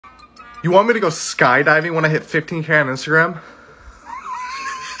You want me to go skydiving when I hit 15K on Instagram?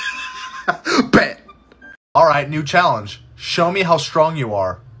 Bet. Alright, new challenge. Show me how strong you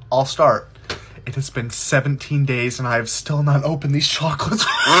are. I'll start. It has been 17 days and I have still not opened these chocolates.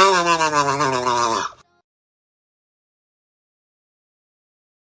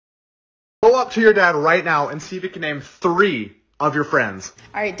 Go up to your dad right now and see if you can name 3 of your friends.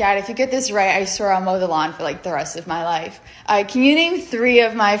 All right, Dad, if you get this right, I swear I'll mow the lawn for like the rest of my life. Can you name 3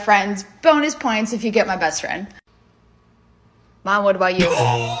 of my friends? Bonus points if you get my best friend. Mom, what about you?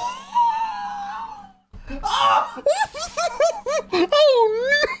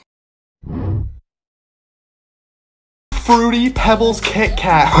 Fruity Pebbles Kit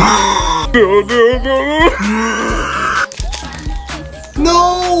Kat.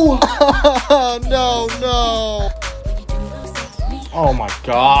 No. No. Oh my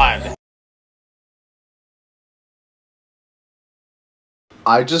god.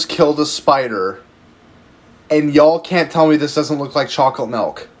 I just killed a spider. And y'all can't tell me this doesn't look like chocolate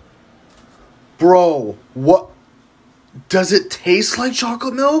milk. Bro, what? Does it taste like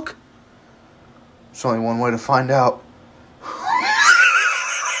chocolate milk? There's only one way to find out.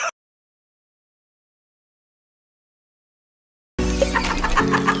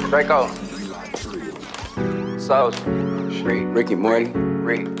 Draco. Sauce. Ricky Morty.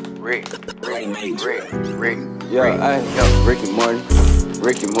 Rick. Yo, Ricky Morty.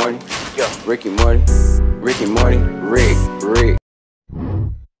 Yo, Ricky Morty. Rick.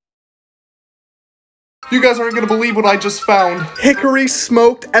 You guys aren't gonna believe what I just found. Hickory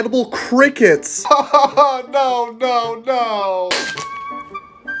smoked edible crickets. No.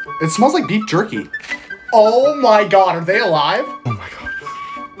 It smells like beef jerky. Oh my god, are they alive? Oh my god.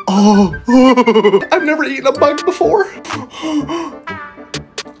 Oh, I've never eaten a bug before.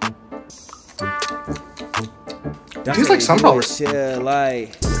 It tastes like sunflower seeds.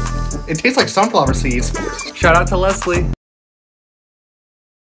 It tastes like sunflower seeds. Shout out to Leslie.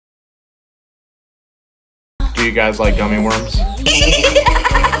 Do you guys like gummy worms?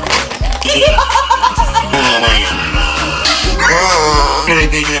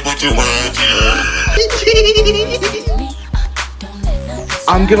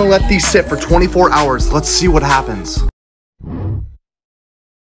 I'm gonna let these sit for 24 hours. Let's see what happens.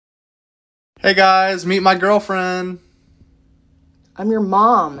 Hey guys, meet my girlfriend. I'm your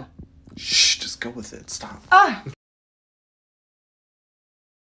mom. Shh, just go with it. Stop.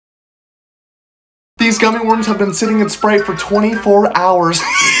 These gummy worms have been sitting in Sprite for 24 hours.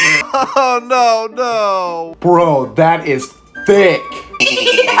 Oh, no. Bro, that is thick.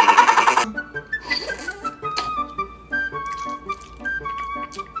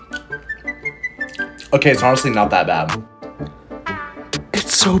 Okay, it's honestly not that bad.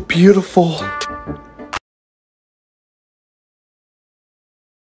 It's so beautiful.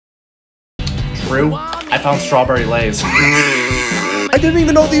 True, I found strawberry Lays. I didn't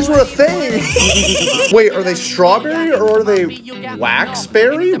even know these were a thing. Wait, are they strawberry or are they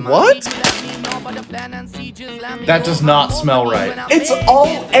waxberry? What? That does not smell right. It's all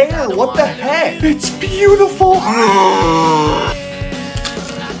air. What the heck? It's beautiful.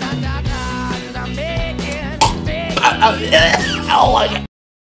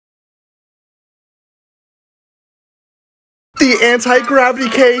 The anti-gravity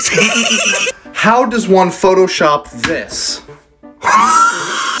case. How does one Photoshop this?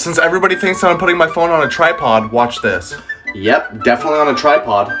 Since everybody thinks that I'm putting my phone on a tripod, watch this. Yep, definitely on a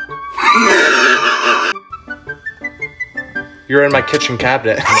tripod. You're in my kitchen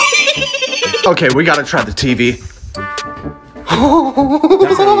cabinet. Okay, we gotta try the TV.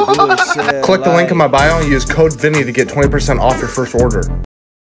 Click the link in my bio and use code Vinny to get 20% off your first order.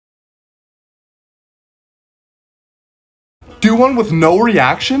 Do one with no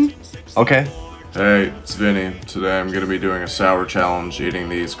reaction? Okay. Hey, it's Vinny. Today I'm going to be doing a sour challenge eating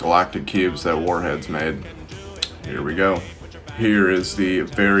these galactic cubes that Warheads made. Here we go. Here is the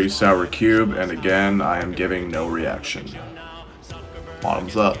very sour cube, and again, I am giving no reaction.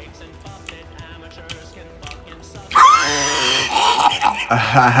 Bottoms up.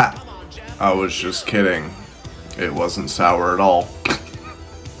 I was just kidding. It wasn't sour at all.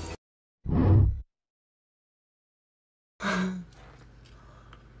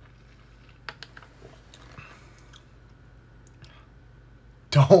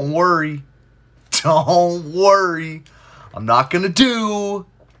 Don't worry. Don't worry. I'm not gonna do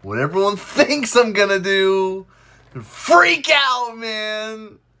what everyone thinks I'm gonna do. Freak out,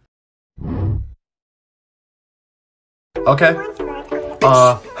 man. Okay.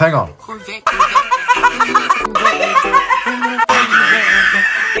 Hang on.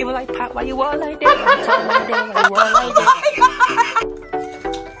 They were like, Pop, why you all like that?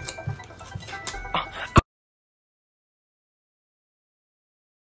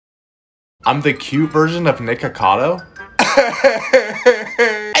 I'm the cute version of Nick Ocado.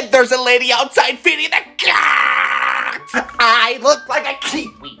 And there's a lady outside feeding the cats. I look like a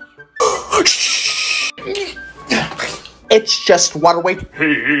kiwi. It's just waterway.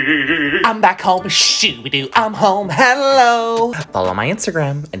 I'm back home. Shoo-be-doo. I'm home. Hello. Follow my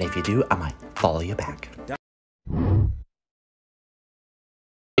Instagram, and if you do, I might follow you back.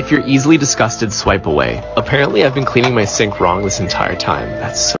 If you're easily disgusted, swipe away. Apparently, I've been cleaning my sink wrong this entire time.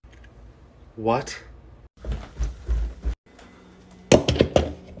 That's so... What?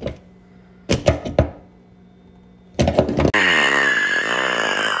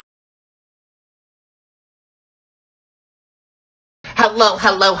 Hello,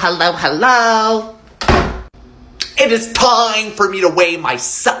 hello, hello, hello. It is time for me to weigh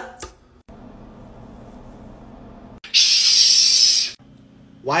myself. Shh.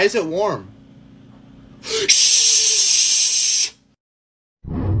 Why is it warm? Shh.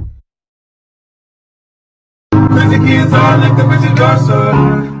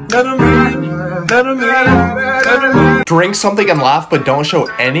 Drink something and laugh, but don't show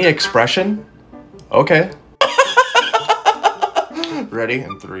any expression? Okay. Ready?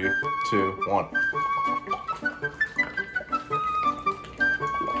 In 3, 2, 1.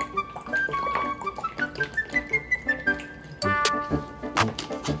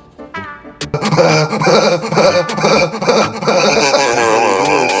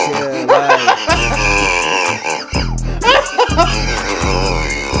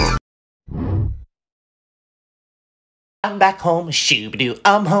 I'm back home. Shoo-be-doo.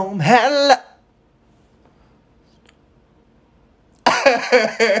 I'm home. Hello.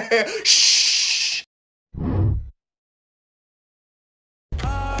 Shh.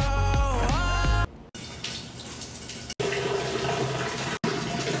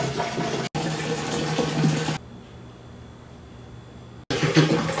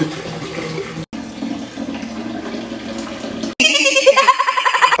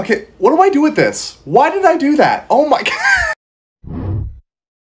 Okay, what do I do with this? Why did I do that? Oh my god.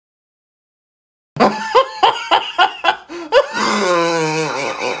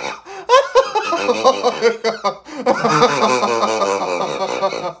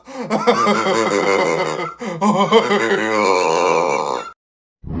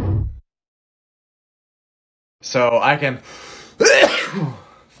 So I can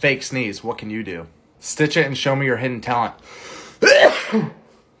fake sneeze. What can you do? Stitch it and show me your hidden talent.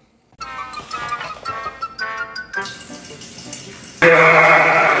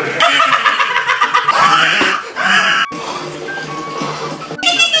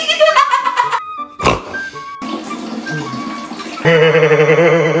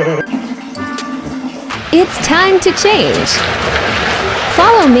 It's time to change.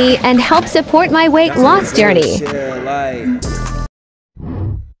 Follow me and help support my weight loss journey.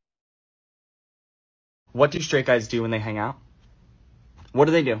 What do straight guys do when they hang out? What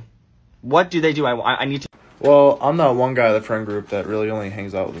do they do? What do they do? I need to... Well, I'm that one guy in the friend group that really only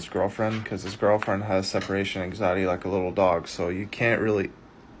hangs out with his girlfriend because his girlfriend has separation anxiety like a little dog, so you can't really...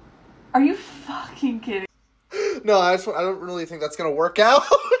 Are you fucking kidding? No, I don't really think that's gonna work out.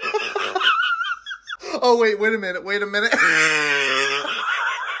 Oh, wait a minute.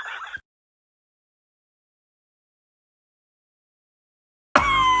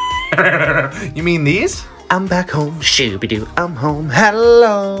 You mean these? I'm back home. Shoo-be-doo. I'm home.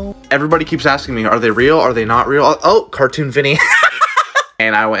 Hello. Everybody keeps asking me, are they real? Are they not real? Oh, Cartoon Vinny.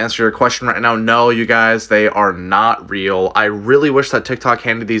 And I will answer your question right now. No, you guys, they are not real. I really wish that TikTok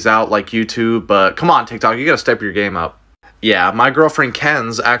handed these out like YouTube, but come on, TikTok, you gotta step your game up. Yeah, my girlfriend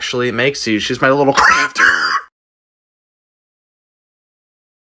Ken's actually makes these. She's my little crafter.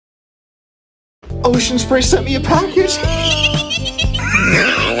 Ocean Spray sent me a package.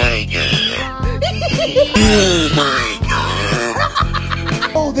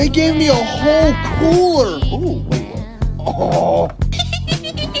 Oh, they gave me a whole cooler. Ooh, wait, what? Oh.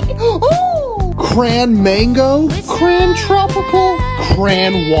 Oh. Cran mango, cran tropical,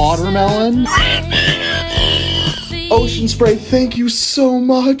 cran watermelon. Ocean Spray, thank you so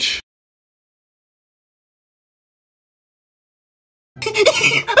much.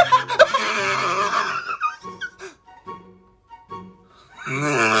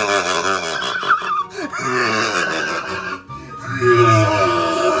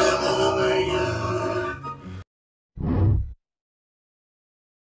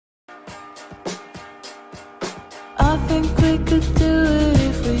 I think we could do it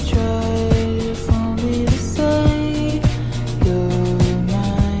if we tried. For me to say you're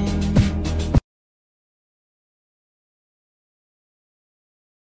mine.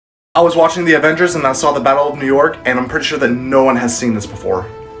 I was watching the Avengers and I saw the Battle of New York, and I'm pretty sure that no one has seen this before.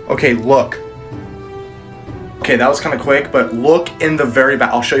 Okay, look. Okay, that was kind of quick, but look in the very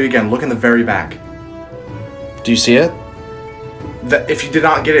back. I'll show you again. Look in the very back. Do you see it? If you did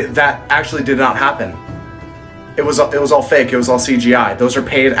not get it, that actually did not happen. It was all fake. It was all CGI. Those are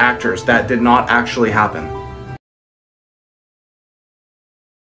paid actors. That did not actually happen.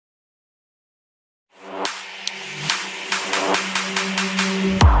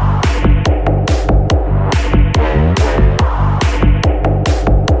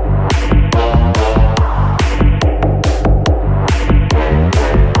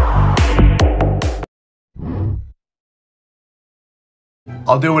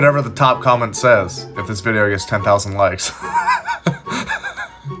 I'll do whatever the top comment says if this video gets 10,000 likes.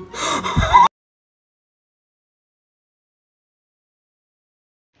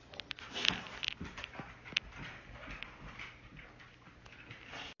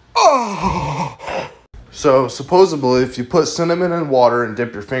 Oh! So supposedly if you put cinnamon in water and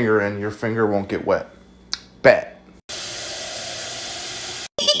dip your finger in, your finger won't get wet. Bet.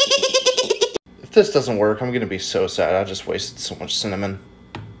 If this doesn't work, I'm gonna be so sad. I just wasted so much cinnamon.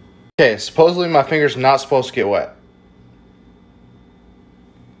 Okay, supposedly my finger's not supposed to get wet.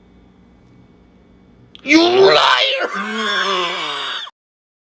 You liar!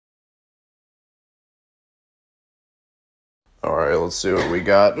 Alright, let's see what we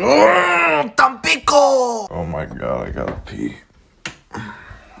got. Tampico! Oh my god, I gotta pee.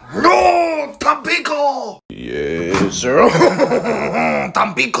 No! Tampico! Yes, sir.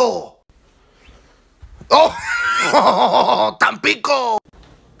 Tampico! Oh! Tampico!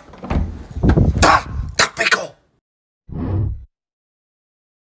 Tampico!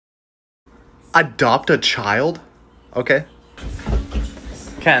 Adopt a child? Okay.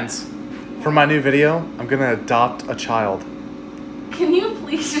 Kens, for my new video, I'm gonna adopt a child. Can you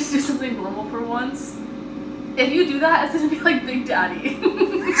please just do something normal for once? If you do that, it's gonna be like Big Daddy.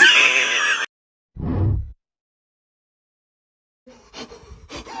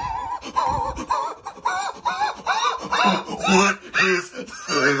 What is...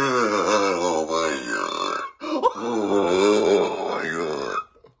 Oh my god. Oh my god.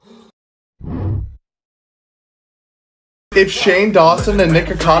 If Shane Dawson and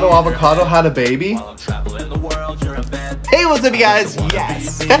Nikocado Avocado had a baby... Hey, what's up, you guys?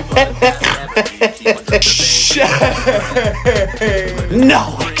 Yes.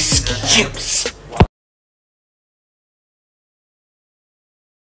 No excuse.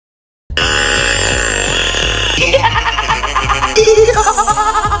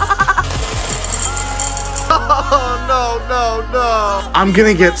 Oh, no. I'm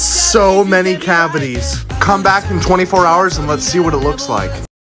gonna get so many cavities. Come back in 24 hours and let's see what it looks like.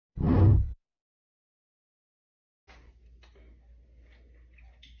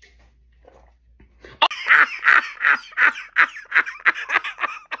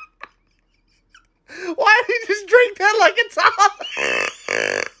 Why did he just drink that like it's hot?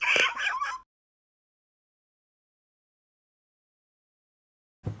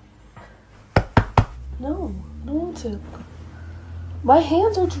 No, I don't want to. My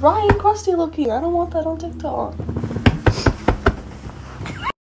hands are dry and crusty looking. I don't want that on TikTok.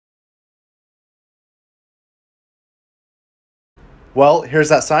 Well, here's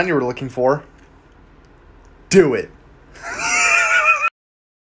that sign you were looking for. Do it.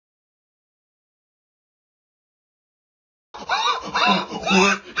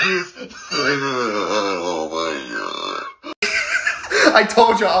 What is... Oh my god. I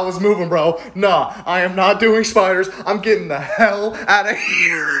told you I was moving, bro. Nah, I am not doing spiders. I'm getting the hell out of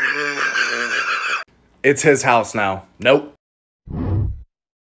here. It's his house now. Nope.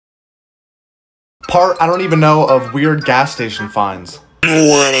 Part I don't even know of weird gas station finds.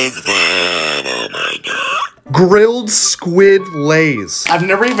 What is that? Oh my god. Grilled squid lays. I've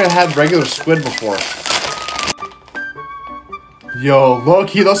never even had regular squid before. Yo,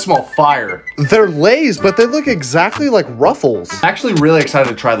 low-key, those smell fire. They're lays, but they look exactly like Ruffles. I'm actually really excited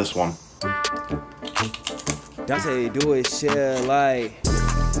to try this one. That's how you do it, shit, like...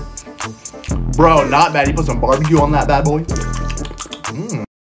 Bro, not bad. You put some barbecue on that bad boy. Mmm.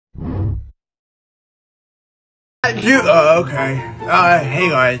 Okay.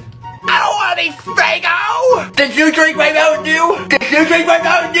 Hang on. I don't want any Faygo! Did you drink my Mountain Dew? Did you drink my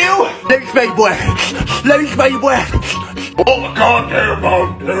Mountain Dew? Let me smell your breath. Let me smell your breath. Oh, goddamn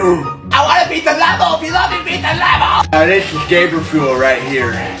Mountain Dew. I want to beat the level. If you love me, beat the level. This is Gabriel Fuel right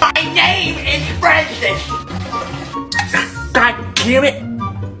here. My name is Francis. God damn it.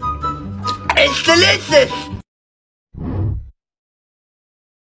 It's delicious.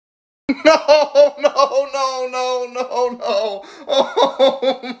 No, no, no, no, no, no.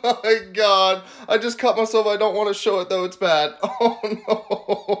 Oh my god. I just cut myself. I don't want to show it though. It's bad. Oh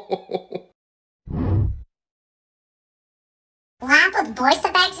no. Laugh with voice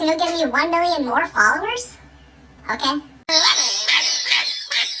effects and you'll give me 1 million more followers? Okay.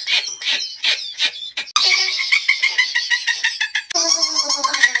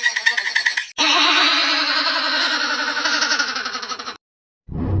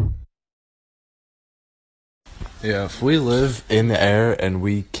 Yeah, if we live in the air and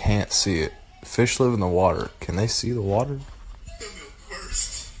we can't see it, fish live in the water. Can they see the water?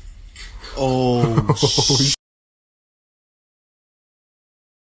 Oh,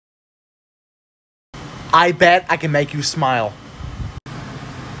 I bet I can make you smile.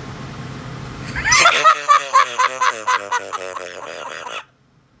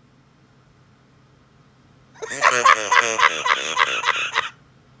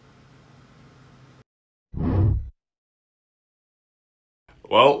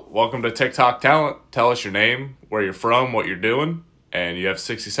 Well, welcome to TikTok Talent. Tell us your name, where you're from, what you're doing, and you have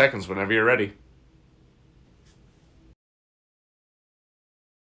 60 seconds whenever you're ready.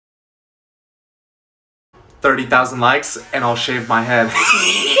 $30,000 likes and I'll shave my head.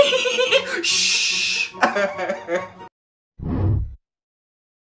 Shh.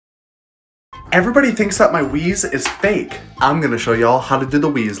 Everybody thinks that my wheeze is fake. I'm gonna show y'all how to do the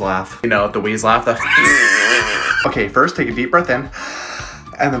wheeze laugh. You know, the wheeze laugh. Okay, first take a deep breath in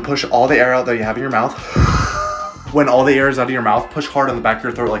and then push all the air out that you have in your mouth. When all the air is out of your mouth, push hard on the back of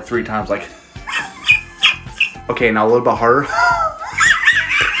your throat like 3 times, like. Okay, now a little bit harder.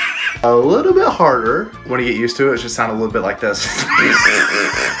 A little bit harder. When you get used to it, it should sound a little bit like this.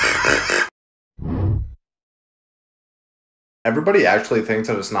 Everybody actually thinks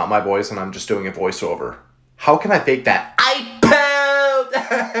that it's not my voice and I'm just doing a voiceover. How can I fake that? I pooped!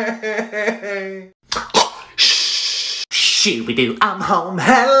 Shh. Shooby-doo, I'm home.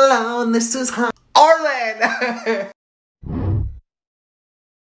 Hello, and this is Arlen!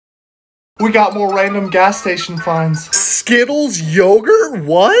 We got more random gas station finds. Skittles yogurt?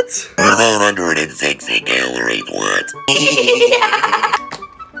 What? 160 calories, what?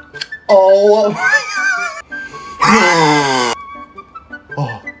 Oh.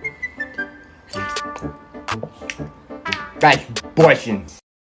 Oh. That's bushing.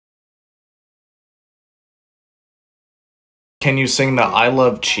 Can you sing the I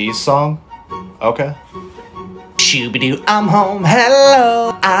Love Cheese song? Okay. Shooby-doo, I'm home,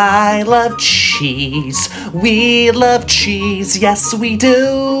 hello, I love cheese, we love cheese, yes we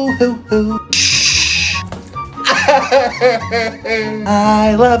do.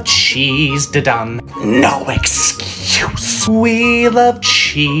 I love cheese, da-dun, no excuse, we love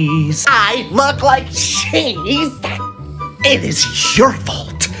cheese. I look like cheese, it is your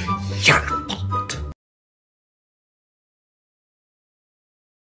fault, your fault.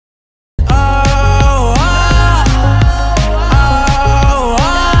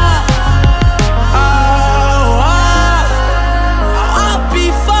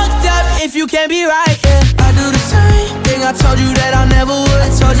 You can't be right, yeah. I do the same thing. I told you that I never would. I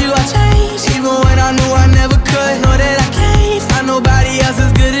told you I changed, even when I knew I never could. Know that I can't find nobody else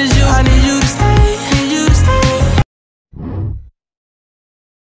as good as you. I need you to stay, need you to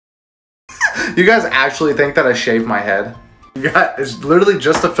stay. You guys actually think that I shave my head? Yeah, it's literally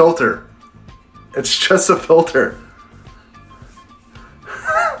just a filter. It's just a filter.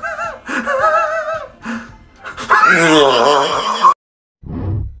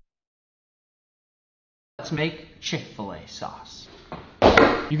 Let's make Chick-fil-A sauce.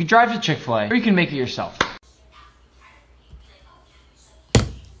 You can drive to Chick-fil-A, or you can make it yourself.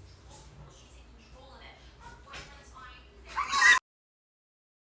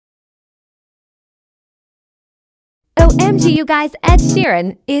 OMG, you guys, Ed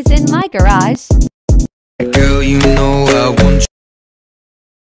Sheeran is in my garage. Girl, you know I want you.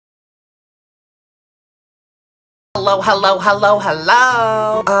 Hello, hello, hello,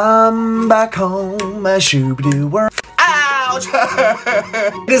 hello. I'm back home at Shooby-Doo World. Ouch!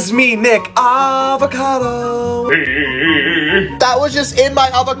 It's me, Nick Avocado. That was just in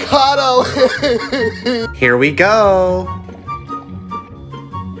my avocado. Here we go.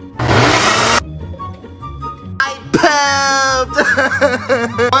 I pooped.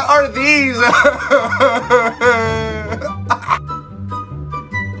 What are these?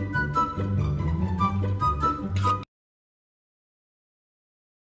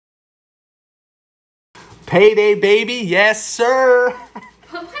 Payday, baby, yes, sir.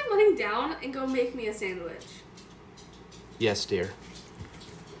 Put my money down and go make me a sandwich. Yes, dear.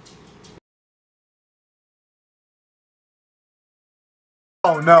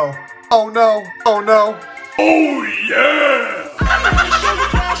 Oh no. Oh no. Oh no. Oh yeah!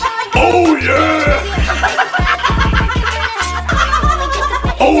 Oh yeah!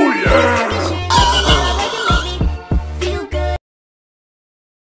 Oh yeah!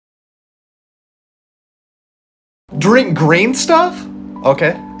 Drink green stuff?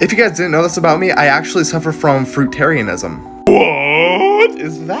 Okay. If you guys didn't know this about me, I actually suffer from fruitarianism. What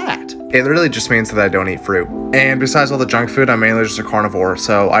is that? It literally just means that I don't eat fruit. And besides all the junk food, I'm mainly just a carnivore,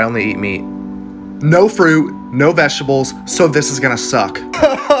 so I only eat meat. No fruit, no vegetables, so this is gonna suck.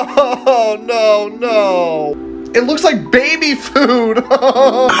 Oh, no. It looks like baby food.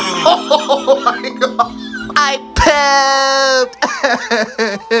 Oh my god. I pooped.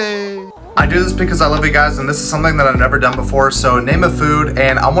 I do this because I love you guys, and this is something that I've never done before, so name a food,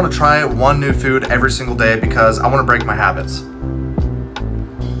 and I want to try one new food every single day because I want to break my habits.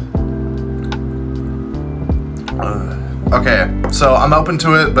 Okay, so I'm open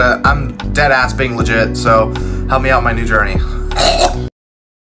to it, but I'm dead ass being legit, so help me out on my new journey.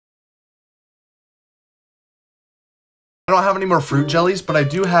 I don't have any more fruit jellies, but I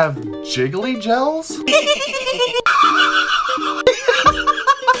do have jiggly gels.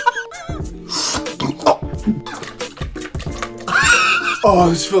 Oh,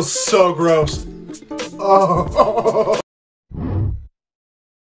 this feels so gross. Oh.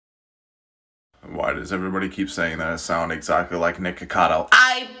 Why does everybody keep saying that I sound exactly like Nick Cicotto?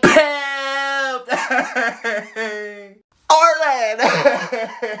 I pooped! Orland!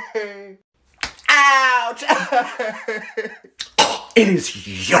 Ouch! It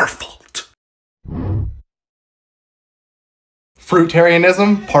is your fault.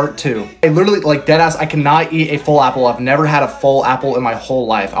 Fruitarianism, part 2. I literally, like, deadass, I cannot eat a full apple. I've never had a full apple in my whole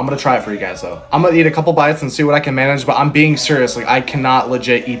life. I'm gonna try it for you guys, though. I'm gonna eat a couple bites and see what I can manage, but I'm being serious. Like, I cannot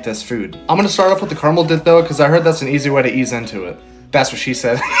legit eat this food. I'm gonna start off with the caramel dip, though, because I heard that's an easy way to ease into it. That's what she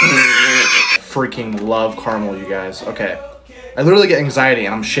said. Freaking love caramel, you guys. Okay. I literally get anxiety,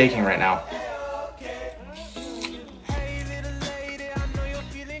 and I'm shaking right now.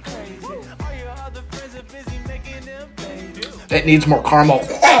 It needs more caramel.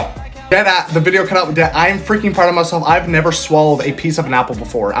 The video cut out with that. I am freaking proud of myself. I've never swallowed a piece of an apple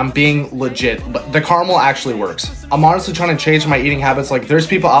before. I'm being legit. The caramel actually works. I'm honestly trying to change my eating habits. Like, there's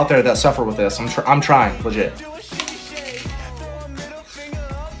people out there that suffer with this. I'm trying, legit.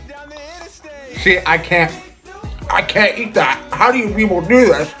 See, I can't eat that. How do you people do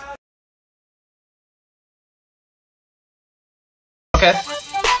this? Okay.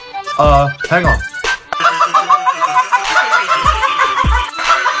 Hang on.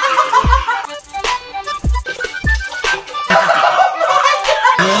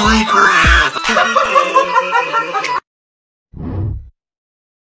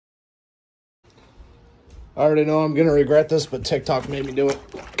 I already know I'm gonna regret this, but TikTok made me do it.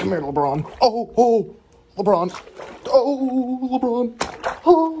 Come here, LeBron. Oh, LeBron. Oh, LeBron.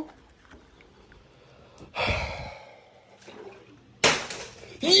 Oh.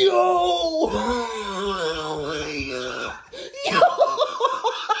 Yo!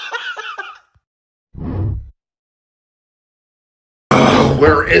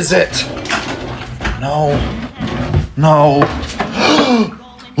 Where is it? No.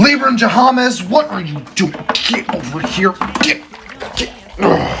 Libran Jahames, what are you doing? Get over here. Get.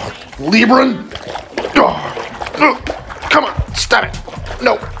 Libran. Come on, stab it.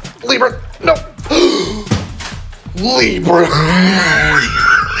 No. Libran, no. Libran.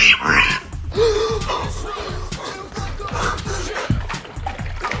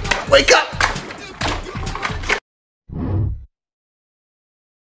 Wake up.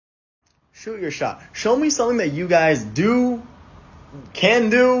 Shoot your shot. Show me something that you guys can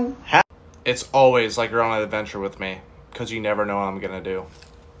do. It's always like you're on an adventure with me, because you never know what I'm gonna do.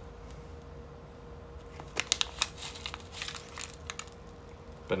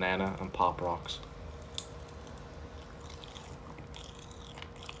 Banana and Pop Rocks.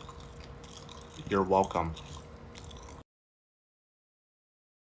 You're welcome.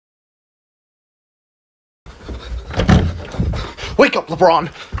 Wake up,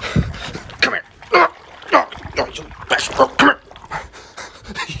 LeBron. Come here. You best bro. Come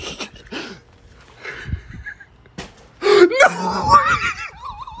here. No!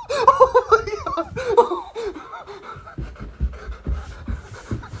 Oh my god!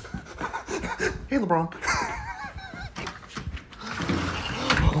 Hey, LeBron.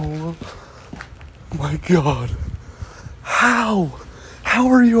 Oh my god. How? How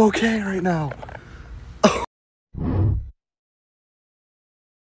are you okay right now?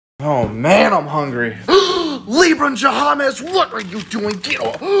 Oh man, I'm hungry. Libran Jahames, what are you doing? Get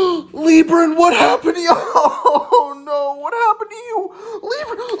off. Libran, what happened to you? Oh no, what happened to you?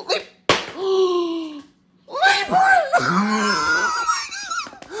 Libran.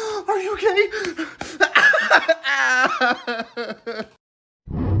 Are you okay?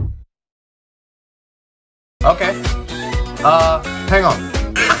 Okay. Hang on.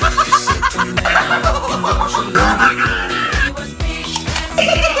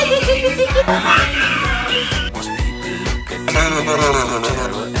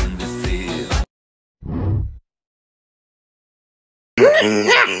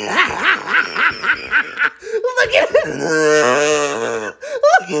 Look at it!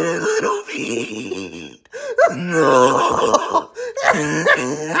 Look at his little feet! No!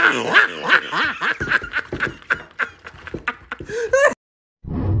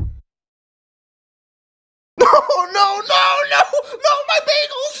 No, my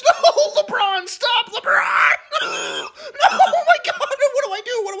bagels! No, LeBron, stop, LeBron! No, oh my God, what do I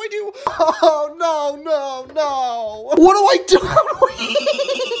do? Oh, no. What do I do?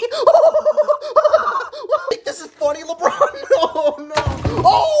 This is funny, LeBron. No.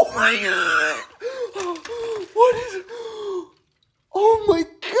 Oh my God. What is it? Oh my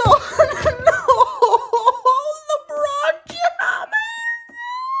God, no! LeBron James.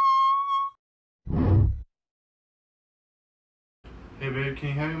 Hey babe, can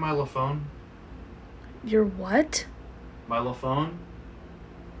you hand me my phone? Your what? My phone?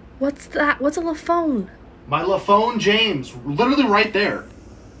 What's that? What's a phone? My phone, James. Literally right there.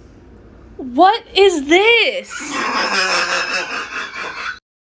 What is this?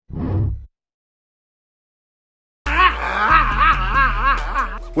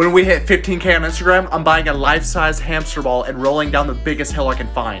 When we hit 15K on Instagram, I'm buying a life-size hamster ball and rolling down the biggest hill I can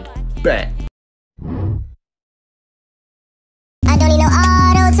find. Bet. I don't need no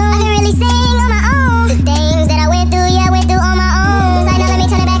auto-tune. I can really sing on my own. The things that I went through, yeah, I went through on my own. Side now, let me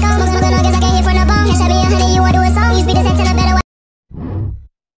turn it back on. Smoke the nuggets I can hear from the bone. Cash me a honey, you want to do a song. You speak this into a better way.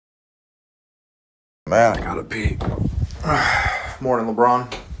 Man, I gotta pee. Morning, LeBron.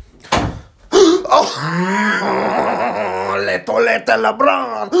 Oh, Letoleta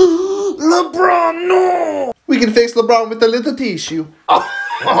LeBron. LeBron, no. We can fix LeBron with a little tissue. Oh,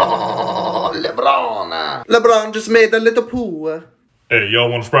 LeBron. LeBron just made a little poo. Hey, y'all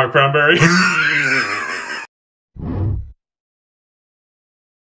want a Sprite cranberry?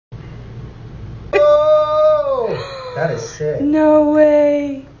 Oh, that is sick. No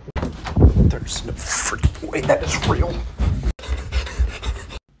way. There's no freaking way that is real.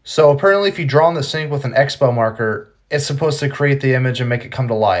 So apparently if you draw on the sink with an Expo marker, it's supposed to create the image and make it come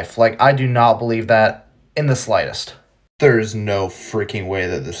to life. Like, I do not believe that in the slightest. There is no freaking way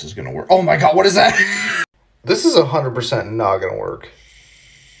that this is gonna work. Oh my God, what is that? This is 100% not gonna work.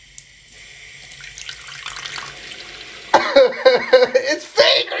 It's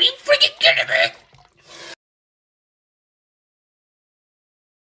fake. Are you freaking kidding me?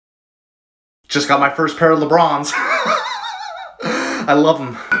 Just got my first pair of LeBrons. I love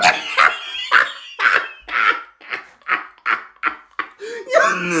them.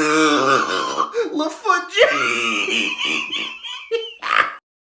 LaFoot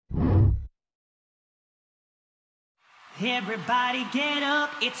Everybody get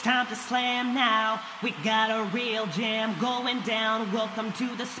up, it's time to slam now. We got a real jam going down. Welcome to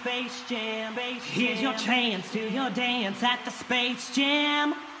the Space Jam. Here's your chance, do your dance at the Space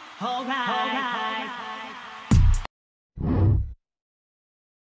Jam. All right.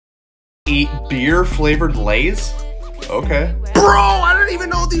 Eat beer-flavored Lay's? Okay. Bro, I didn't even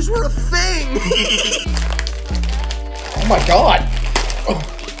know these were a thing. Oh my God.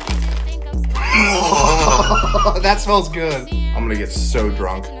 Oh. That smells good. I'm gonna get so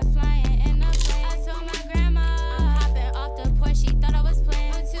drunk.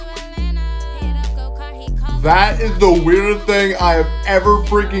 That is the weirdest thing I have ever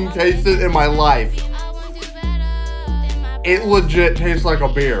freaking tasted in my life. It legit tastes like a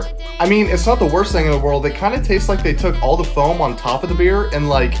beer. I mean, it's not the worst thing in the world. It kind of tastes like they took all the foam on top of the beer and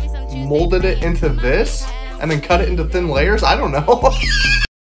like molded it into this and then cut it into thin layers. I don't know.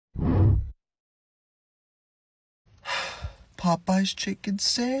 Popeye's chicken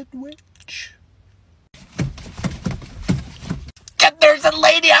sandwich. There's a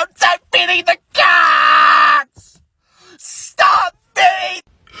lady outside feeding the cats! Stop me!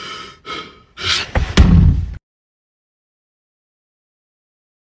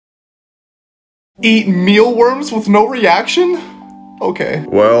 Eat mealworms with no reaction? Okay.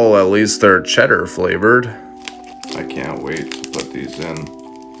 Well, at least they're cheddar flavored. I can't wait to put these in.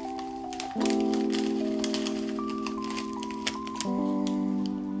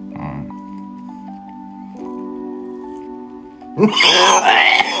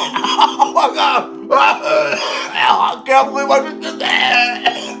 Oh my God! I can't believe I just did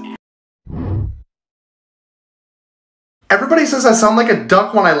that! Everybody says I sound like a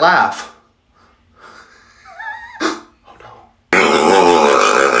duck when I laugh.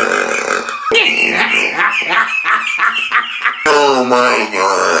 Oh my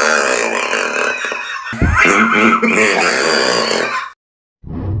god.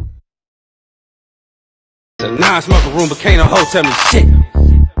 Now I smoke a room, but can't no hoe tell me shit.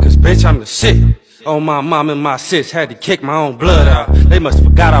 Cause bitch, I'm the shit. Oh, my mom and my sis had to kick my own blood out. They must have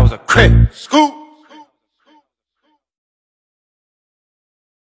forgot I was a crip. Scoop!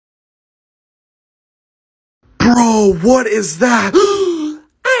 Bro, what is that?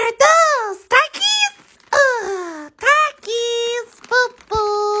 Are those Takis? Takis.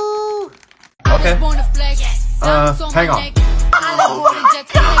 Boo-boo. Okay. Hang on.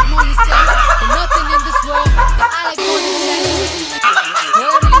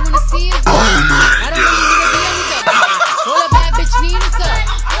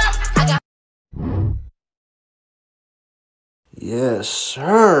 Yes,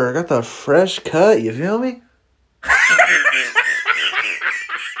 sir. Got the fresh cut, you feel me?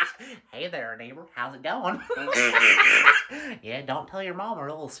 Hey there, neighbor. How's it going? Yeah, don't tell your mom our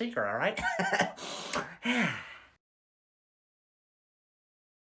little secret, all right? I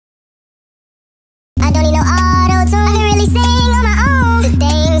don't need no auto-tune. I can really sing on my own.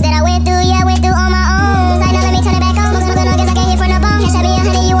 Things that I went through, yeah, went through on my own. Side now, let me turn it back on. Smoke on guess I can't hear from the bone. Cash me a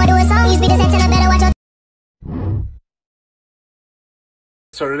honey, you want to do a song. You speed the set, I better watch your...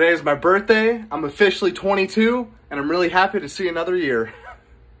 So today is my birthday. I'm officially 22, and I'm really happy to see another year.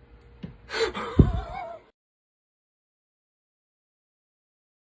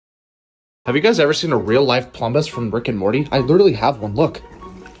 Have you guys ever seen a real-life Plumbus from Rick and Morty? I literally have one. Look.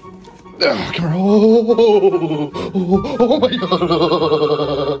 Ugh, come here. Oh my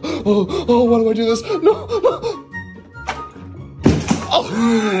god. Oh, why do I do this? No.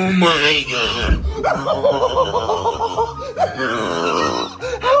 Oh my god.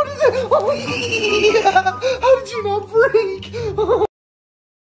 How did it? Oh yeah. How did you not freak?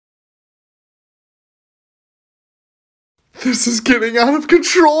 This is getting out of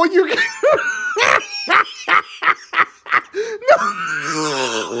control. You can... No.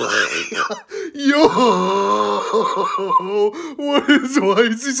 Yo. Why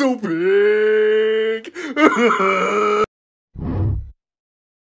is he so big? No.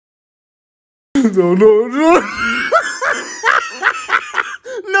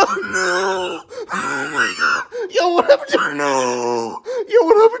 No. Oh my god. Yo, what happened to... No. Yo,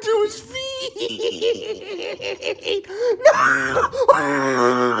 what happened to his feet? No.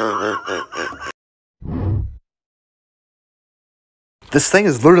 This thing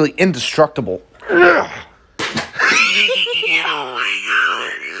is literally indestructible.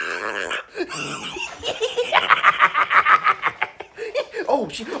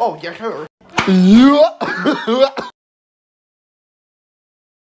 Oh, yeah, her.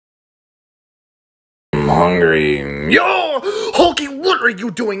 I'm hungry. Yo, Hulky, what are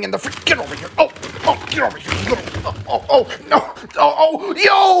you doing in the fridge? Get over here. Oh, get over here. No.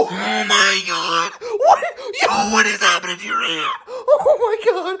 Yo. Oh my god. What? Yo, what is happening to your hand? Oh my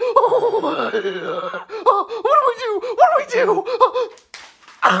god. Oh my god. What do we do?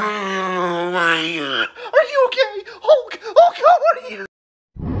 Oh my god. Are you okay? Hulk, what are you?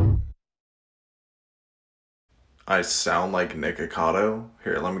 I sound like Nick Ocado.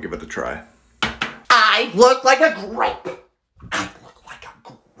 Here, let me give it a try. I look like a grape.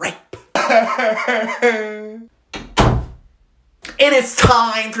 It is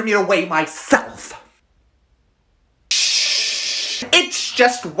time for me to weigh myself. It's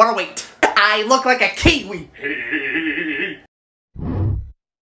just 108. I look like a kiwi.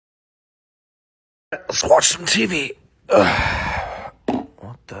 Let's watch some TV.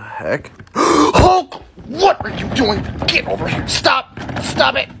 What the heck? Hulk! What are you doing? Get over here. Stop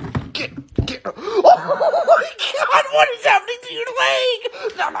it. Get. Oh my god, what is happening to your leg?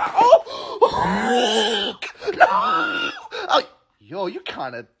 No. Hulk! No. Oh, yo, you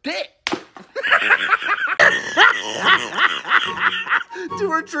kind of dick. Do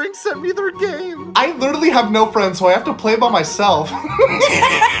or drink sent me their game. I literally have no friends, so I have to play by myself.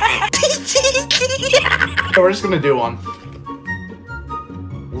 We're just gonna do one.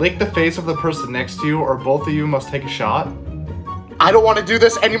 Lick the face of the person next to you, or both of you must take a shot. I don't want to do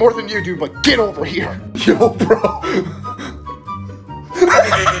this any more than you do, but get over here. Yo, bro.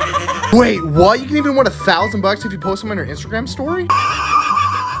 Wait, what? You can even win $1,000 if you post them on your Instagram story?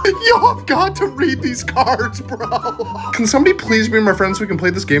 Yo, I've got to read these cards, bro. Can somebody please be my friend so we can play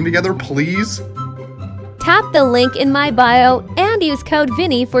this game together, please? Tap the link in my bio and use code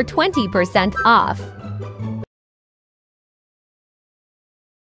Vinny for 20% off.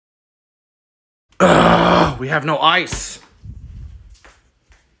 We have no ice.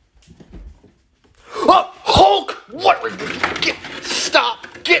 What? Stop!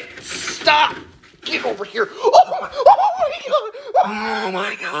 Stop! Get over here! Oh my god! Oh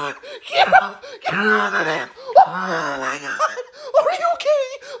my god! Get off of him! Oh my god! Are you okay?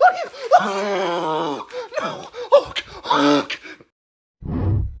 Are you? Oh no! Oh.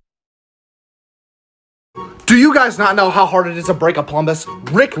 Do you guys not know how hard it is to break a plumbus?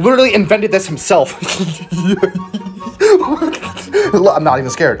 Rick literally invented this himself. I'm not even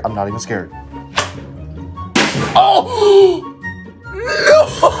scared. I'm not even scared. Oh!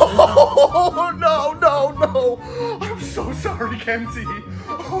 No! No! I'm so sorry, Kenzie.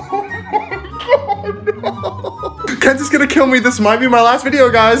 Oh my god, no. Kenzie's gonna kill me. This might be my last video,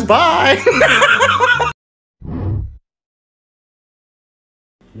 guys. Bye.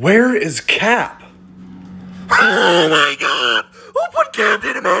 Where is Cap? Oh my god! Who put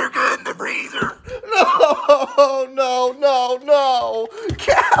Captain America in the freezer? No!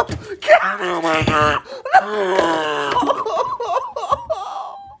 Cap! Oh my god!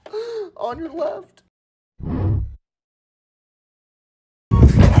 On your left.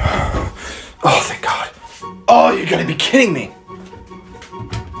 Oh, thank God. Oh, you gotta be kidding me.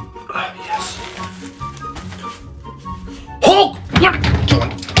 Yes. Hulk! What are you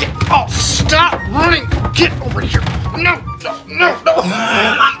doing? Oh, stop running! Get over here! No!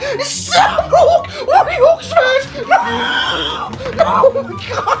 Stop, Hulk! What are you, Hulk smash? No! Oh my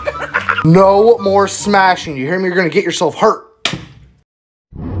God! No more smashing. You hear me? You're gonna get yourself hurt.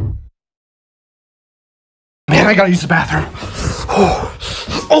 Man, I gotta use the bathroom.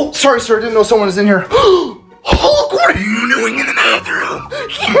 Oh, sorry, sir. I didn't know someone was in here. Hulk, what are you doing in the bathroom?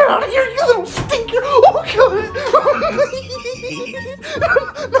 Get out of here, you little stinker! Oh, God!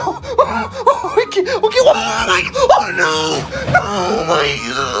 No! Okay. Oh no! Oh my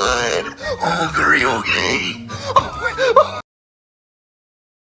god! Oh, are you okay?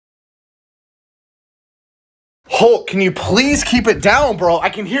 Hulk, can you please keep it down, bro? I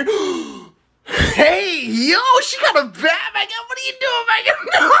can hear. Hey, yo, she got a bat back up. What are you doing back up?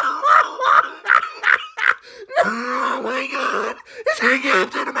 Oh my god! Is that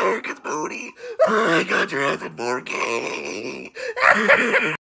Captain America's booty? Oh my god, you're having more gay.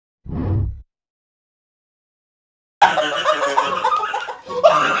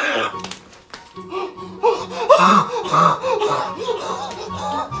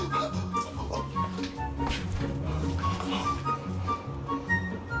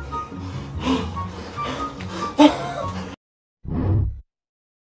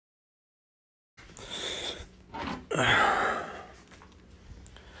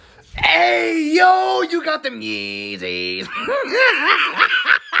 Hey, yo, you got them Yeezys.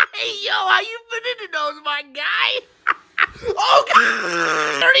 Hey, yo, how you fit into those, my guy? Oh, God.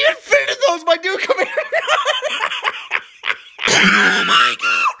 I don't even fit into those, my dude. Come here. Oh my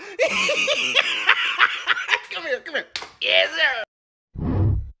god! Come here. Yes, sir.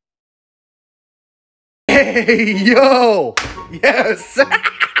 Hey, yo. Yes.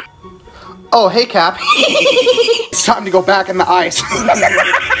 Oh, hey, Cap. It's time to go back in the ice.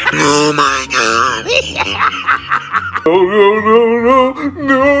 Oh my god! No.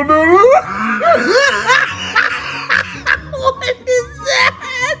 What is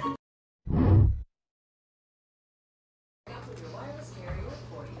that?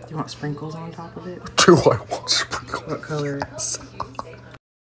 Do you want sprinkles on top of it? Do I want sprinkles? What color?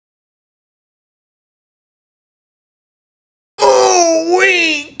 Oh,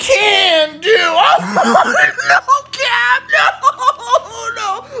 we can do. No, Cap.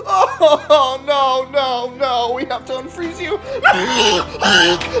 No. We have to unfreeze you.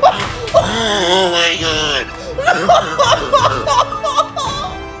 Oh my god!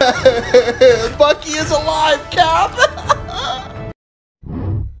 Bucky is alive, Cap.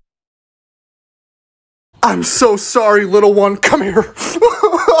 I'm so sorry, little one. Come here.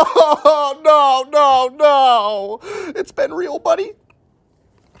 No. It's been real, buddy.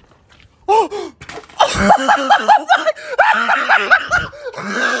 Oh.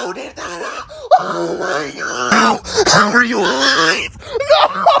 Oh my god! How are you alive? No!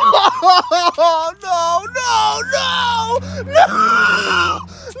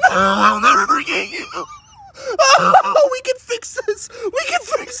 I'll never forget you. Oh, we can fix this.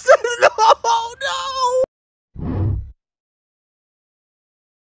 No.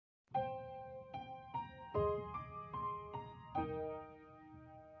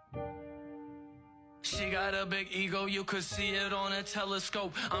 She got a big ego, you could see it on a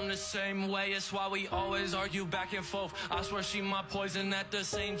telescope. I'm the same way, it's why we always argue back and forth. I swear she my poison, at the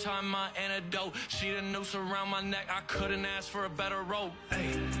same time my antidote. She the noose around my neck, I couldn't ask for a better rope.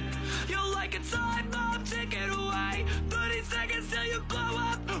 Hey. You're like a time bomb, take it away. 30 seconds till you blow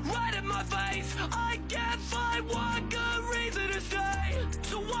up right in my face. I can't find had one good reason to stay.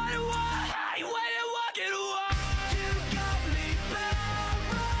 So why do I wait and walking away? You got me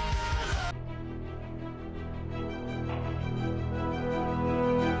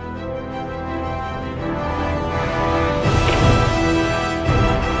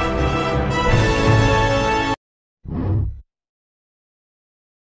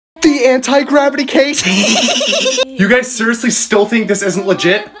The anti-gravity case. You guys seriously still think this isn't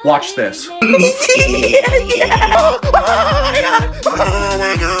legit? Watch this. Oh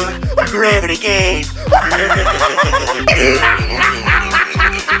my god, a gravity case.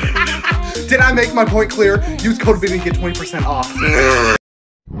 Did I make my point clear? Use code VIVIAN and get 20% off.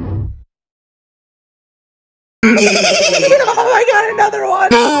 Oh my god, another one!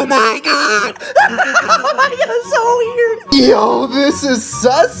 Oh my god! Oh my god, it's so weird! Yo, this is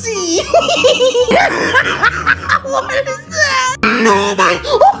sussy! What is that? Oh my...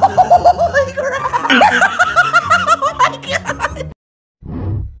 Holy crap! Oh my god!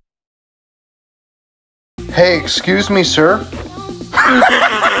 Hey, excuse me, sir. Look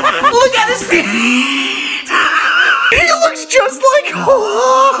at his feet! He looks just like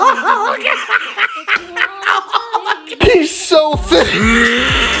Hulk! He's so thick.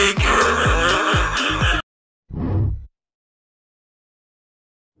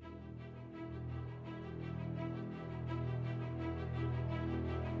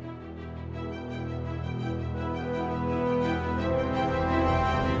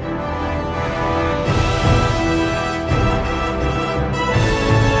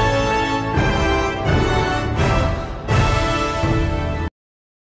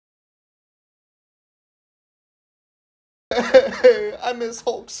 I miss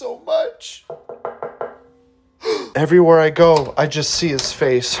Hulk so much. Everywhere I go, I just see his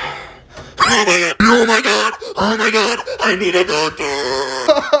face. Oh my god! Oh my god! I need a doctor!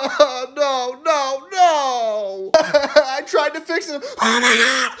 No, no, no! I tried to fix him. Oh my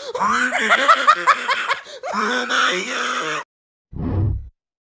god! Oh my god!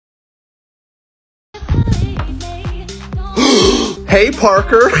 Hey,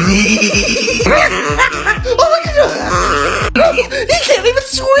 Parker. Oh my god! He can't even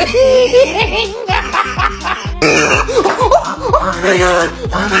swing! Oh my god!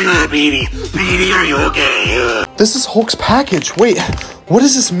 Oh my god, baby! Baby, are you okay? This is Hulk's package. Wait, what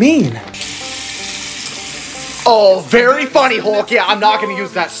does this mean? Oh, very funny, Hulk. Yeah, I'm not gonna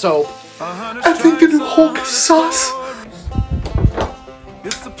use that soap. I think the new Hulk is sus.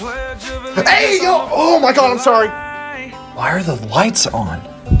 Hey, yo! Oh my god, I'm sorry. Why are the lights on?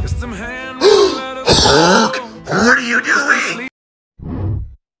 Hulk, what are you doing?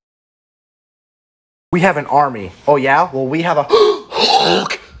 We have an army. Oh yeah? Well, we have a...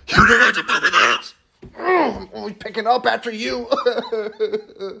 Hulk, you don't have to cover that. I'm only picking up after you.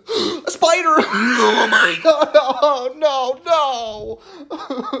 A spider. Oh my... No.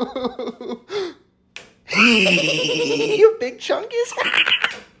 You big chunkies.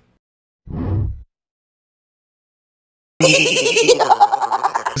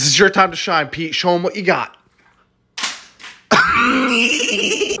 This is your time to shine, Pete. Show them what you got.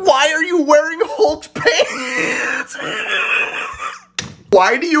 Why are you wearing Hulk's pants?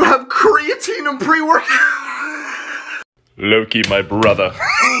 Why do you have creatine and pre-workout? Loki, my brother.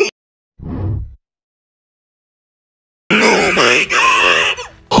 Oh my god!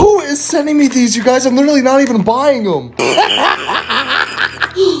 Who is sending me these, you guys? I'm literally not even buying them.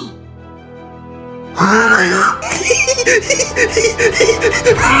 Oh my god!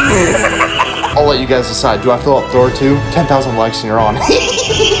 I'll let you guys decide. Do I fill up Thor 2? 10,000 likes and you're on.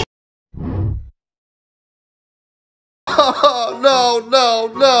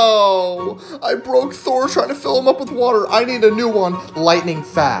 No. I broke Thor trying to fill him up with water. I need a new one, lightning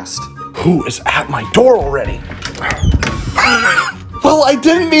fast. Who is at my door already? Well, I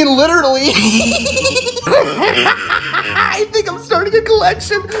didn't mean literally. I think I'm starting a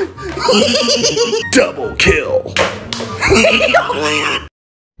collection. Double kill.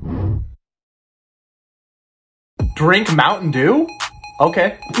 Drink Mountain Dew?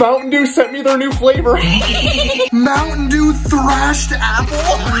 Okay. Mountain Dew sent me their new flavor. Mountain Dew thrashed apple?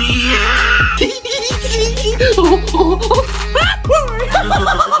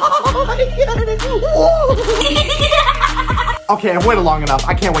 Okay, I've waited long enough.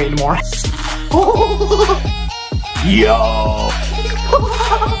 I can't wait anymore. Yo!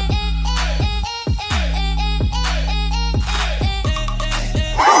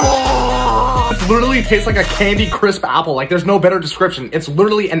 This literally tastes like a Candy Crisp apple. Like, there's no better description. It's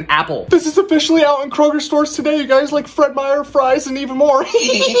literally an apple. This is officially out in Kroger stores today, you guys, like Fred Meyer fries and even more.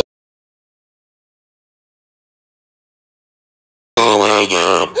 Oh my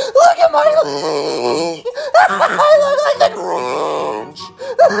god. Look at my leg. I look like the Grinch.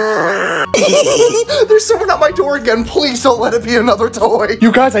 There's someone at my door again. Please don't let it be another toy.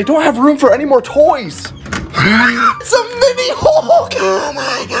 You guys, I don't have room for any more toys. It's a mini Hulk. Oh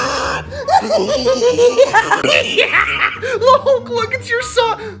my god. Hulk, look, it's your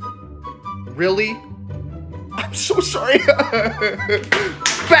son. Really? I'm so sorry.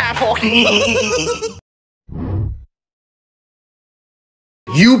 Bad Hulk.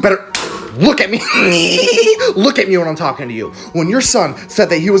 You better look at me. Look at me when I'm talking to you. When your son said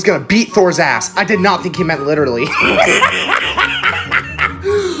that he was gonna beat Thor's ass, I did not think he meant literally.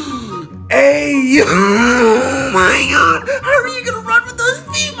 Hey! Oh my god. How are you gonna run with those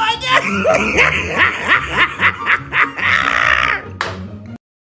feet, my dad?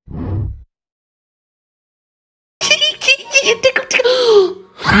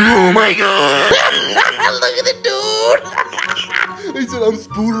 Oh my god. Look at the dude. He said I'm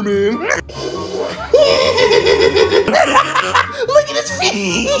Spooderman. Look at his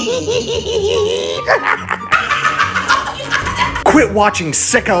feet. Quit watching,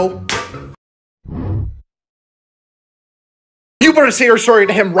 sicko. You better say your story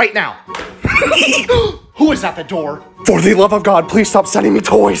to him right now. Who is at the door? For the love of God, please stop sending me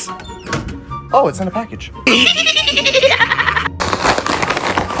toys. Oh, it's in a package.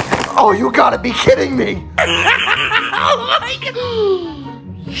 Oh, you gotta be kidding me. Oh my god.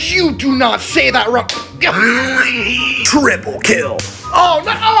 You do not say that right. Triple kill. Oh,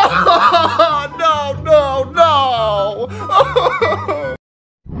 no. No.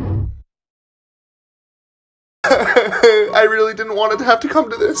 I really didn't want it to have to come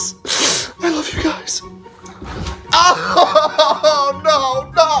to this. I love you guys. Oh,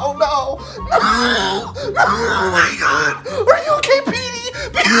 no. Oh my god. Are you okay, Petey?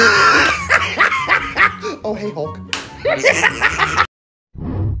 Oh, hey, Hulk.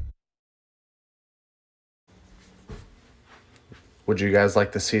 Would you guys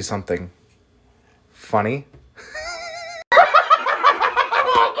like to see something funny?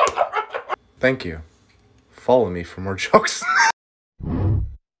 Thank you. Follow me for more jokes.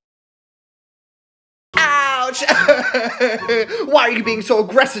 Ouch! Why are you being so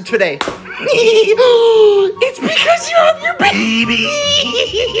aggressive today? It's because you have your babies.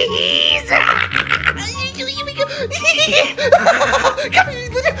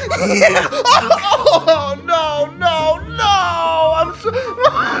 Oh, no. I'm so.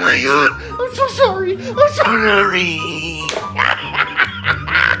 Oh my god. I'm so sorry.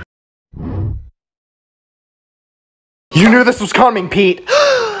 You knew this was coming, Pete. Is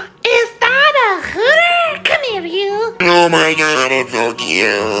that a hooter? Come here, you. Oh my god, it's so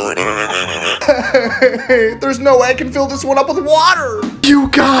cute. There's no way I can fill this one up with water. You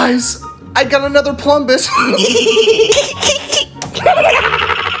guys, I got another Plumbus.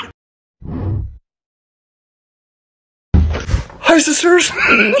 Hi, sisters.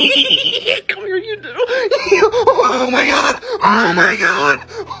 Come here, you do. Oh my god.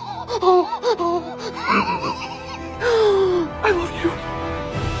 I love you.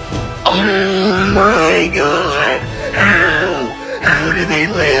 Oh my god. How do they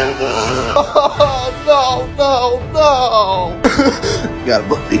live? Oh, no. You gotta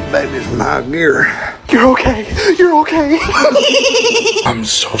put these babies in high gear. You're okay. I'm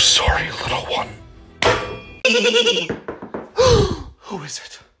so sorry, little one. Who is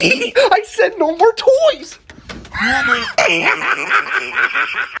it? I said no more toys.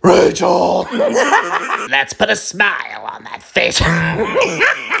 Rachel. Let's put a smile on that face.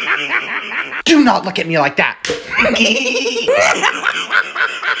 Do not look at me like that.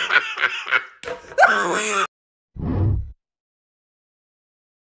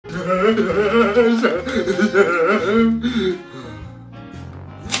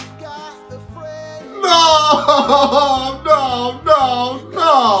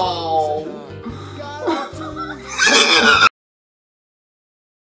 No.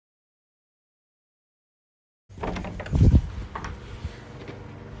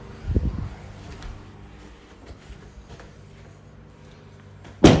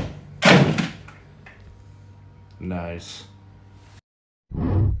 Nice.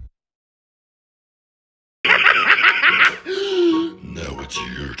 Now it's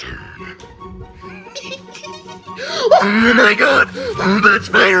your turn. Oh my god! Oh, that's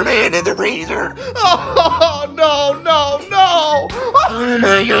Spider-Man in the freezer! Oh, no! Oh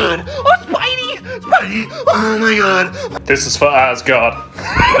my god! Oh, Spidey! Oh my god! This is for Asgard.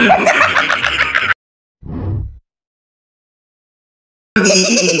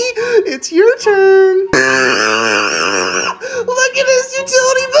 It's your turn! Look at his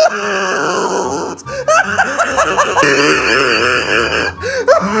utility belt!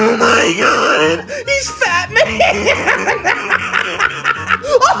 Oh my god! He's fat man!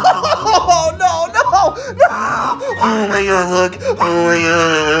 Oh no, no, no! Oh my god, look! Oh my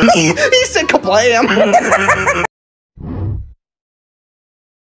god! He said kablam!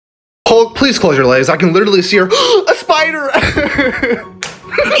 Hulk, please close your legs. I can literally see her. A spider!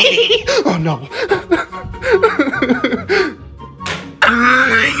 Oh no. Oh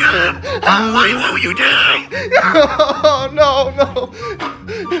my god. Oh, why won't you die? Oh no, no.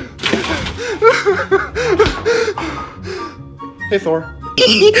 Hey, Thor.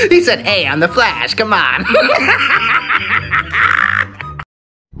 He said, hey, I'm the Flash, come on.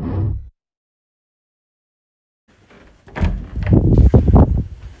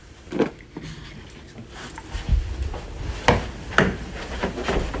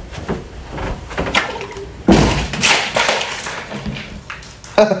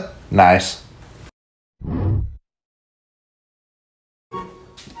 Nice.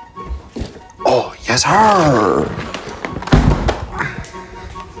 Oh, yes, sir.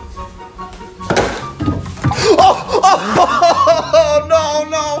 Oh, no,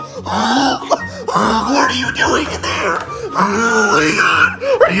 no. Oh, what are you doing in there? Oh, my God.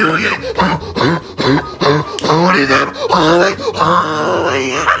 Are you okay? What is that? Oh, my God.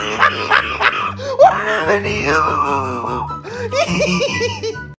 What happened to you?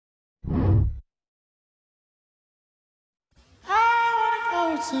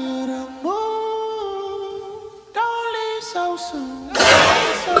 To the moon, don't leave so soon,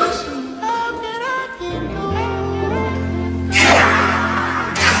 so soon. How can I keep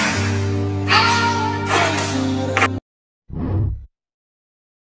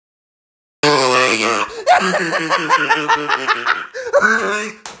oh my god.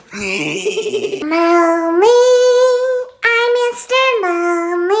 Mommy, I'm Mr.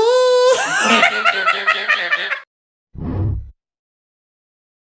 Mommy.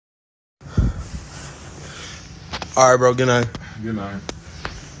 All right, bro. Good night. Good night.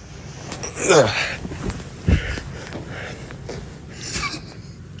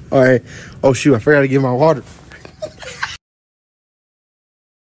 All right. Oh shoot! I forgot to get my water.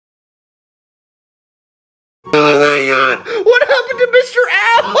 Oh my god. What happened to Mr.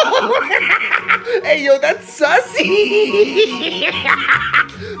 Owl? Hey, yo, that's sussy.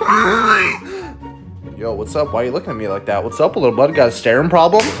 Yo, what's up? Why are you looking at me like that? What's up, little bud? Got a staring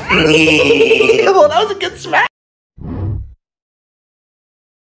problem? Well, that was a good smack.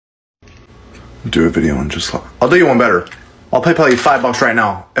 Do a video and just laugh. I'll do you one better. I'll pay you $5 right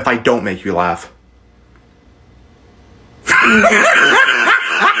now if I don't make you laugh.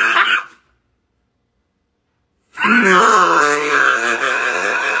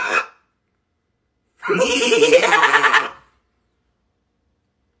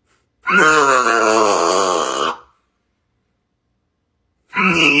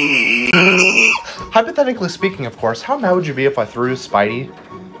 Hypothetically speaking, of course, how mad would you be if I threw Spidey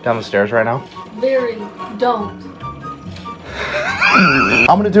down the stairs right now? Very. Don't.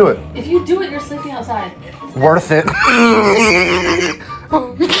 I'm gonna do it. If you do it, you're sleeping outside. Worth it.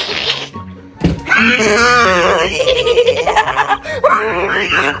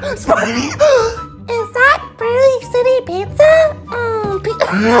 Spidey. Is that Burley City Pizza? Oh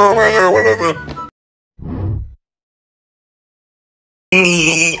my god, what is it?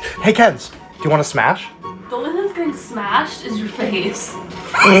 Hey, Kens, do you want to smash? The only thing that's getting smashed is your face. Oh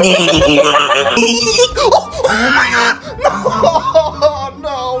my god!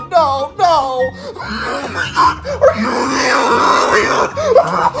 No! No! No! Oh my god! Are you okay?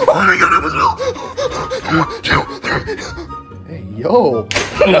 Oh my god! It was well. 2, 3. Hey, yo!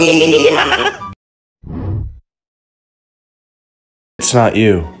 It's not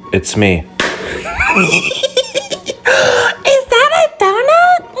you. It's me. Is that a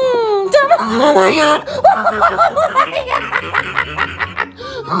donut? Donut. Oh my god!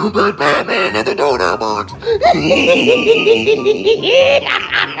 Oh, but Batman in the donut box.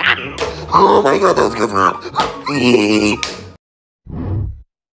 Oh my god, that was good for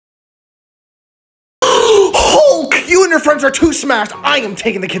Hulk! You and your friends are too smashed. I am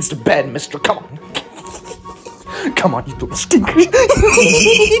taking the kids to bed, mister. Come on. Come on, you little stinkers. No,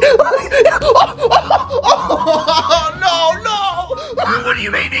 no! What do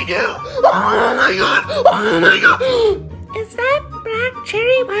you make me do? Oh my god! Oh my god! Is that black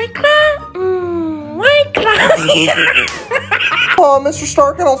cherry White Claw? White Claw. Oh, Mr.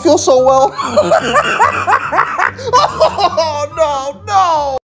 Stark, I don't feel so well. Oh, no,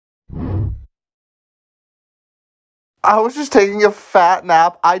 no! I was just taking a fat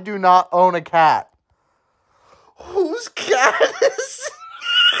nap. I do not own a cat. Whose cat is?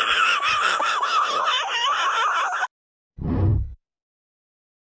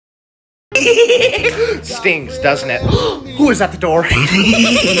 Stings, doesn't it? Who is at the door?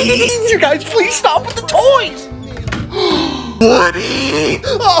 You guys, please stop with the toys! Woody!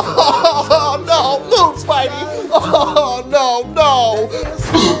 Oh, no! Move, Spidey! Oh, no, no!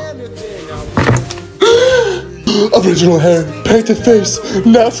 Original hair, painted face,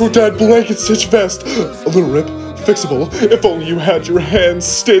 natural dyed blanket stitch vest, a little rip, fixable, if only you had your hands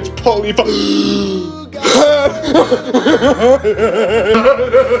stitched poly.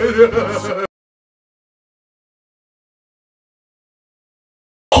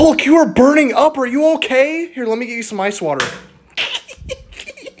 Hulk, you are burning up. Are you okay? Here, let me get you some ice water.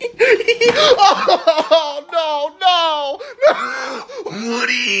 Oh, no,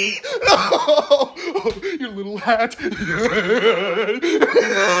 Woody, no, your little hat.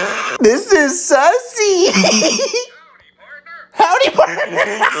 This is sassy. Howdy, partner.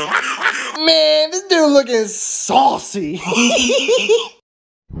 Man, this dude looking saucy.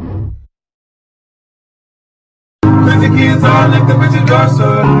 The kids are like the bitches are, so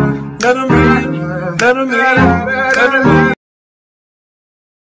let them in, let them in, let them in.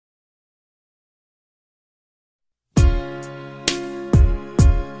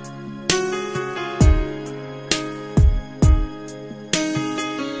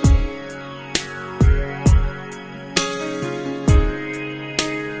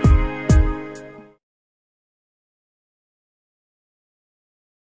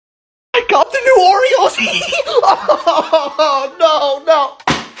 I got the new Oreos! Oh, no.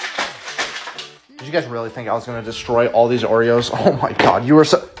 Did you guys really think I was gonna destroy all these Oreos? Oh my god, you were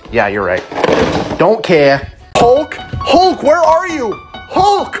so... Yeah, you're right. Don't care. Hulk, where are you?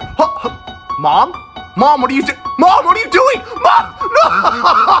 Hulk! Mom? Mom, what are you doing? Mom, what are you doing? Mom!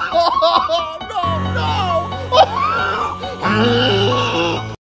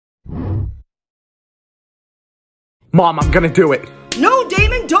 No! Mom, I'm gonna do it. No,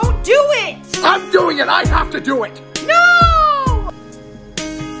 Damon, don't do it! I'm doing it! I have to do it! No!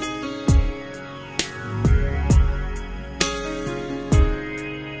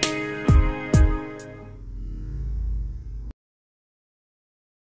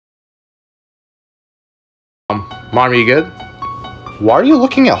 Mom, are you good? Why are you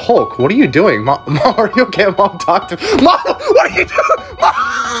looking at Hulk? What are you doing? Mom, are you okay? Mom, talk to me. Mom, what are you doing? Mom!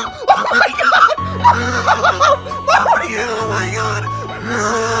 Oh my god! Mom, what are you doing? Oh my god!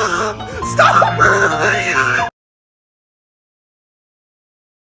 Stop!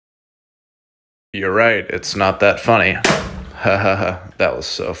 You're right, it's not that funny. Hahaha, that was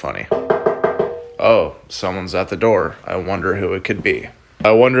so funny. Oh, someone's at the door. I wonder who it could be. I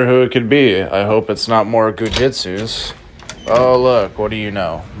hope it's not more Gujitsus. Oh, look, what do you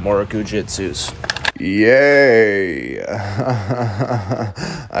know? More Gujitsus. Yay!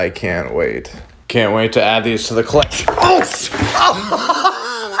 I can't wait. Can't wait to add these to the collection. Oh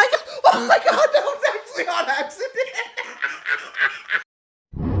my god, that was actually on accident!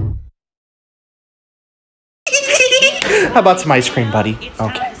 How about some ice cream, buddy?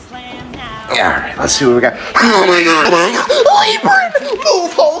 Okay. Alright, let's see what we got. Oh my god! Libran!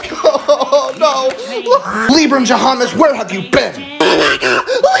 Move, Hulk! Oh no! Libran Johannes, where have you been? Oh my god!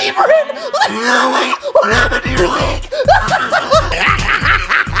 Libran! What happened to your leg?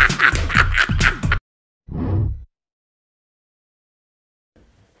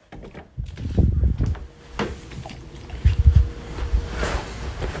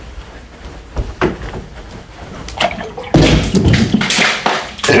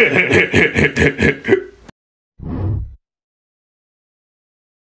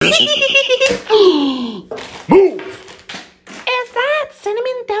 Move! Is that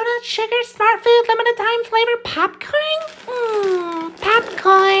cinnamon donut sugar smart food limited time flavored popcorn?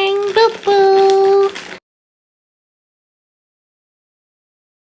 Popcorn, boo boo.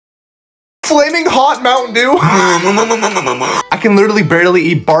 Flaming hot Mountain Dew. I can literally barely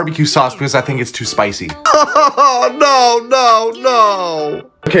eat barbecue sauce because I think it's too spicy. Oh, no.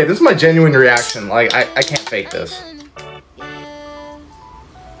 Okay, this is my genuine reaction. Like, I can't fake this.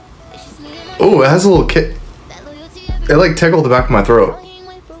 Oh, it has a little kick. It like tickled the back of my throat.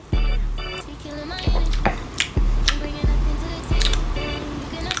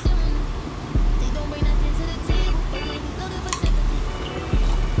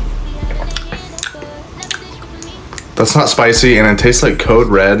 That's not spicy, and it tastes like Code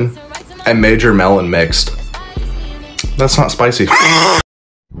Red and Major Melon mixed. That's not spicy.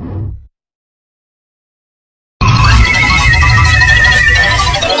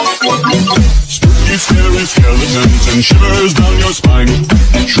 Scary skeletons and shivers down your spine.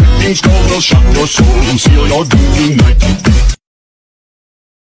 Shrieking skulls will shock your soul and seal your doom tonight.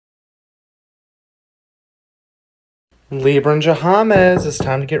 Libran Jahames, it's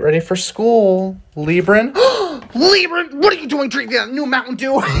time to get ready for school. Libran? Libran, what are you doing drinking that new Mountain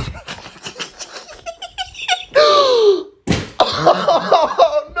Dew? Oh,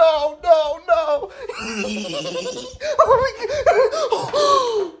 no, no, no.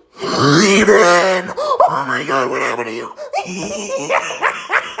 Libran! Oh my god, what happened to you?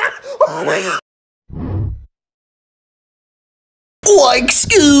 Oh my god. Like,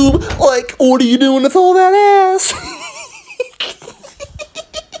 Scoob, like, what are you doing with all that ass?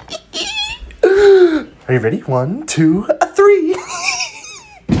 Are you ready? 1, 2, 3.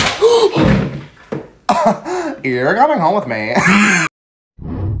 You're coming home with me.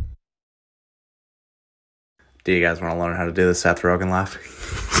 Do you guys want to learn how to do the Seth Rogen laugh?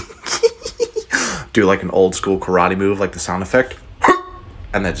 Do like an old school karate move, like the sound effect,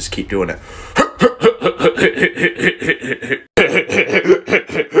 and then just keep doing it.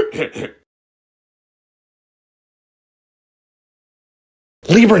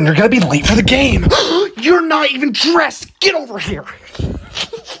 Libran, you're gonna be late for the game. You're not even dressed. Get over here.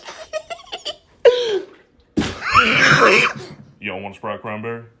 You don't want to spray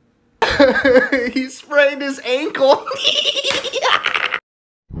cranberry? He sprained his ankle.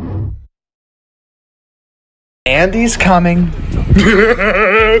 Andy's coming.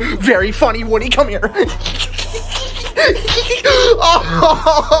 Very funny, Woody. Come here.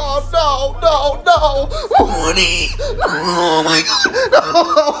 Oh, no, no, no. Woody! Oh my god.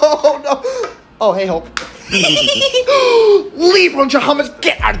 Oh, no. Oh, hey, Hope. Libran Jahames,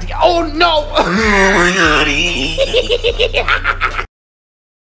 get out of here. Oh, no. Oh my god.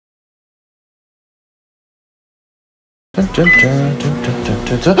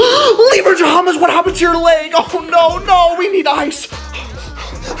 Libran Jahames, what happened to your leg? Oh, no, no. We need ice.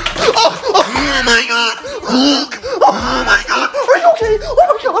 Oh my god! Look! Oh my god! Are you okay? Oh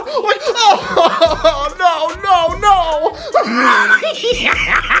my god! Oh no!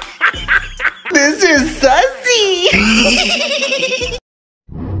 This is sussy!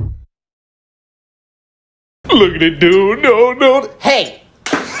 Look at it, dude. No, no. Hey!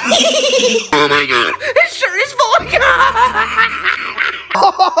 Oh my god! His shirt is full!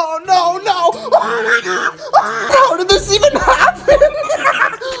 Oh no, no! Oh my god! How did this even happen?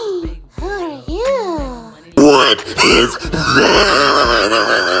 Who are you? What is that?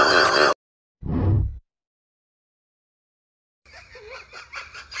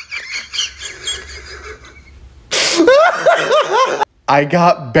 I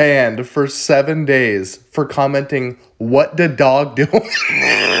got banned for 7 days for commenting, "What did dog do?"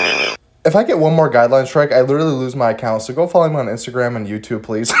 If I get one more guideline strike, I literally lose my account, so go follow me on Instagram and YouTube,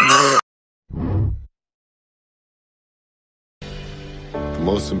 please. The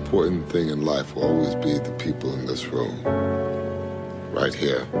most important thing in life will always be the people in this room. Right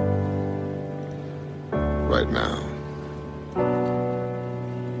here. Right now.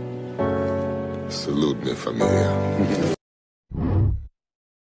 Salute me, familia.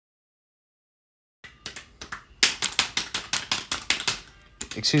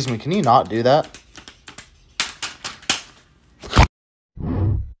 Excuse me, can you not do that?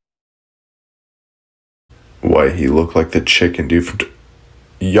 Why, he looked like the chicken dude from...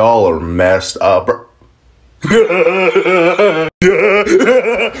 Y'all are messed up. Oh,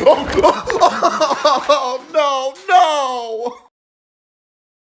 no, no!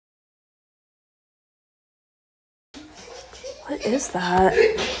 What is that?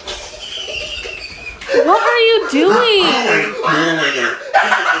 What are you doing?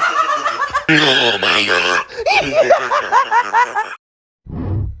 Oh my god!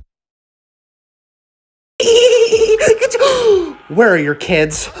 Where are your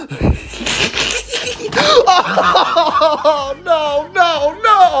kids? Oh, no, no,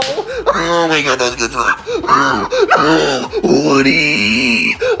 no! Oh my god, that's good time. Oh,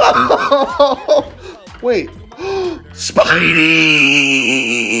 Woody! Oh, wait. Spidey!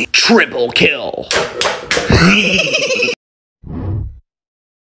 Triple kill.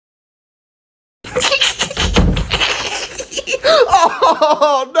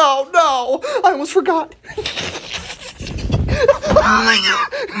 Oh, no, no. I almost forgot. Oh my god.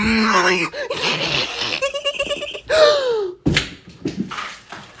 Oh my god.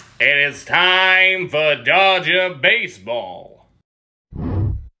 It is time for Dodger baseball.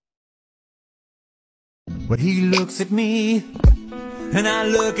 But he looks at me, and I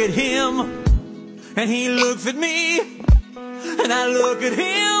look at him, and he looks at me, and I look at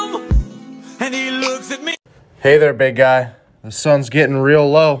him, and he looks at me. Hey there, big guy. The sun's getting real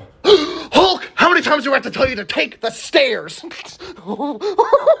low. Hulk, how many times Mom's about to tell you to take the stairs. Oh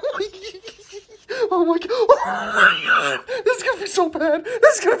my god. This is gonna be so bad.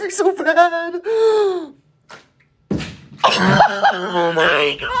 This is gonna be so bad. Oh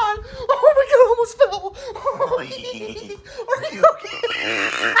my god. Oh my god, I almost fell. Are you okay?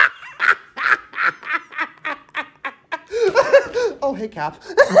 Oh, hey, Cap.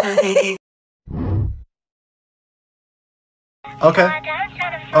 Okay.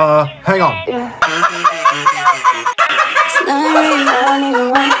 Hang on. It's not real, I don't even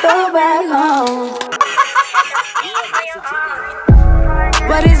want to go back home.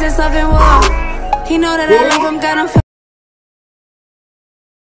 What is this loving war? He know that I love him, got him.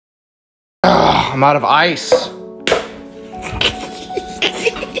 I'm out of ice.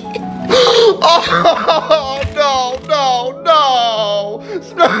 Oh, no.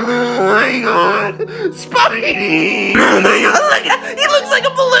 Oh my god. Spidey. Oh my god. He looks like a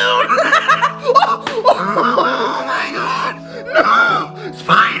balloon. Oh my god. No.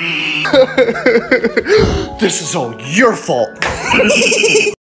 Spidey. This is all your fault.